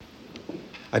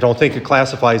I don't think it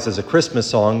classifies as a Christmas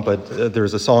song, but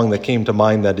there's a song that came to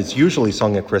mind that is usually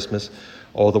sung at Christmas.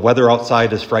 Oh, the weather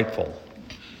outside is frightful.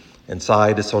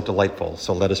 Inside is so delightful.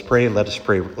 So let us pray, let us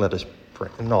pray, let us pray.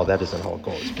 No, that isn't how it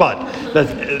goes, but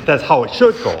that's how it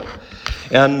should go.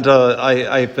 And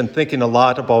I've been thinking a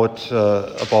lot about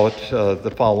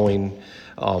the following,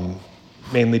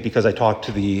 mainly because I talked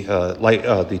to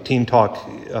the Teen Talk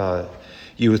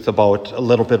youth about a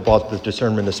little bit about the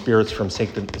discernment of spirits from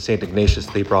St. Ignatius.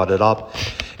 They brought it up,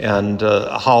 and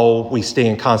how we stay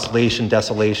in consolation,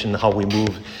 desolation, how we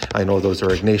move. I know those are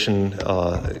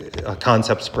Ignatian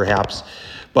concepts, perhaps,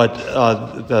 but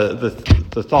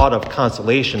the thought of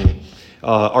consolation,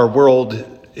 our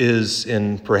world is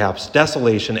in perhaps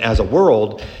desolation as a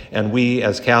world, and we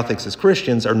as Catholics, as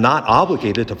Christians, are not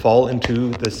obligated to fall into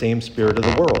the same spirit of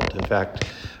the world. In fact,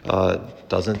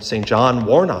 doesn't St. John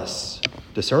warn us?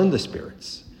 Discern the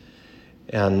spirits.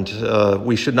 And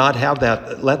we should not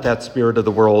let that spirit of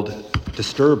the world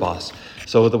disturb us.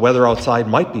 So the weather outside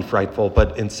might be frightful,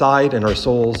 but inside in our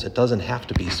souls, it doesn't have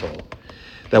to be so.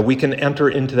 That we can enter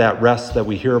into that rest that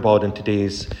we hear about in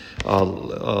today's,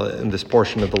 in this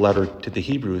portion of the letter to the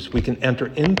Hebrews. We can enter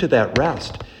into that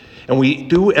rest. And we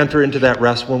do enter into that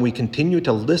rest when we continue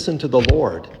to listen to the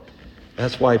Lord.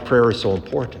 That's why prayer is so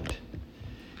important.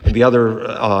 And the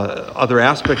other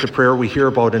aspect of prayer we hear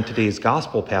about in today's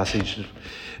gospel passage,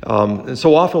 and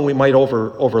so often we might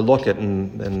overlook it,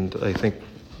 and I think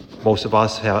most of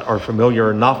us are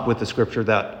familiar enough with the scripture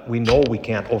that we know we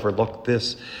can't overlook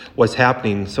this, what's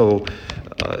happening. So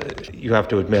you have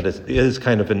to admit it is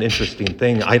kind of an interesting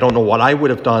thing. I don't know what I would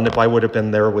have done if I would have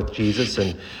been there with Jesus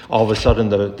and all of a sudden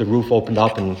the roof opened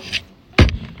up and,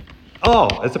 oh,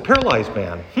 it's a paralyzed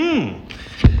man.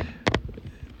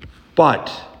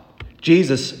 But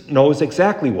Jesus knows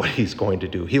exactly what he's going to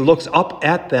do. He looks up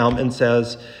at them and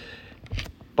says,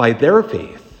 by their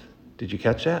faith, did you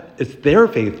catch that? It's their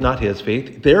faith, not his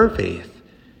faith. Their faith,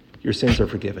 your sins are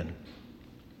forgiven.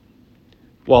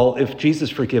 Well, if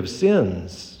Jesus forgives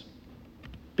sins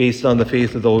based on the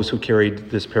faith of those who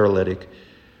carried this paralytic,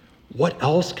 what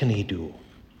else can he do?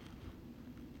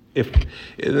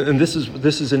 And this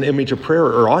is an image of prayer,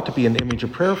 or ought to be an image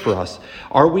of prayer for us.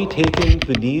 Are we taking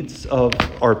the needs of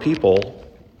our people,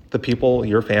 the people,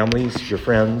 your families, your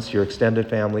friends, your extended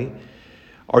family?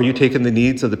 Are you taking the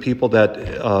needs of the people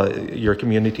that your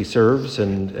community serves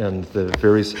and the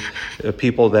various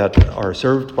people that are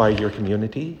served by your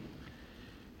community?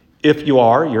 If you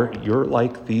are, you're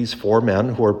like these 4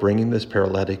 men who are bringing this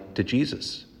paralytic to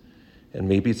Jesus. And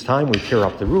maybe it's time we tear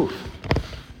up the roof.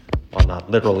 Well,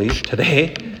 not literally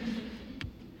today,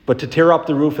 but to tear up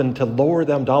the roof and to lower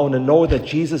them down and know that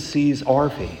Jesus sees our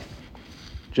faith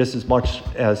just as much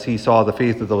as he saw the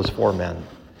faith of those 4 men.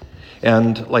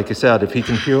 And like I said, if he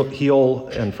can heal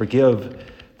and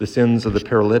forgive the sins of the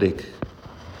paralytic,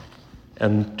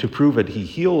 and to prove it, he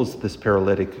heals this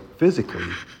paralytic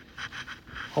physically,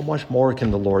 how much more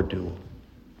can the Lord do?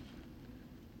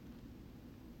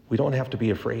 We don't have to be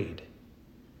afraid.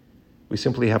 We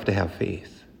simply have to have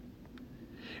faith.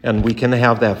 And we can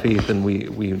have that faith, and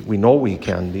we know we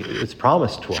can. It's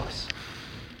promised to us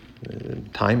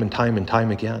time and time and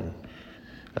time again.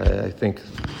 I think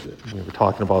we were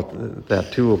talking about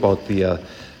that too, about the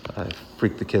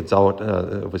freaked the kids out.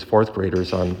 It was 4th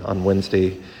graders on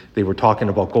Wednesday. They were talking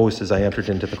about ghosts as I entered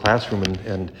into the classroom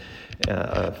and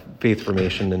faith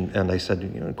formation, and I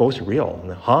said, ghosts are real.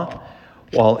 And, huh?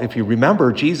 Well, if you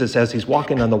remember Jesus, as he's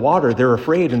walking on the water, they're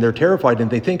afraid and they're terrified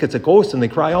and they think it's a ghost and they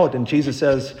cry out, and Jesus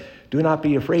says, do not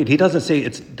be afraid. He doesn't say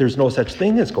there's no such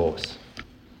thing as ghosts.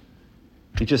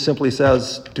 He just simply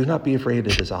says, do not be afraid,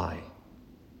 it is I.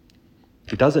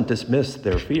 He doesn't dismiss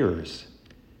their fears,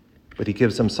 but he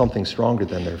gives them something stronger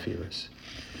than their fears.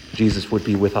 Jesus would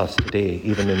be with us today,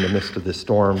 even in the midst of this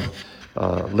storm,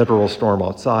 literal storm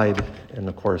outside, and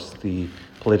of course the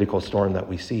political storm that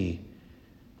we see.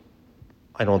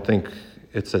 I don't think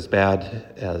it's as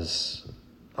bad as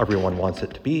everyone wants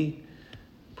it to be,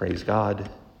 praise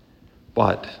God,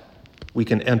 but we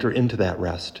can enter into that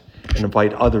rest and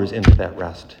invite others into that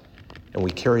rest, and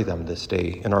we carry them this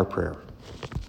day in our prayer.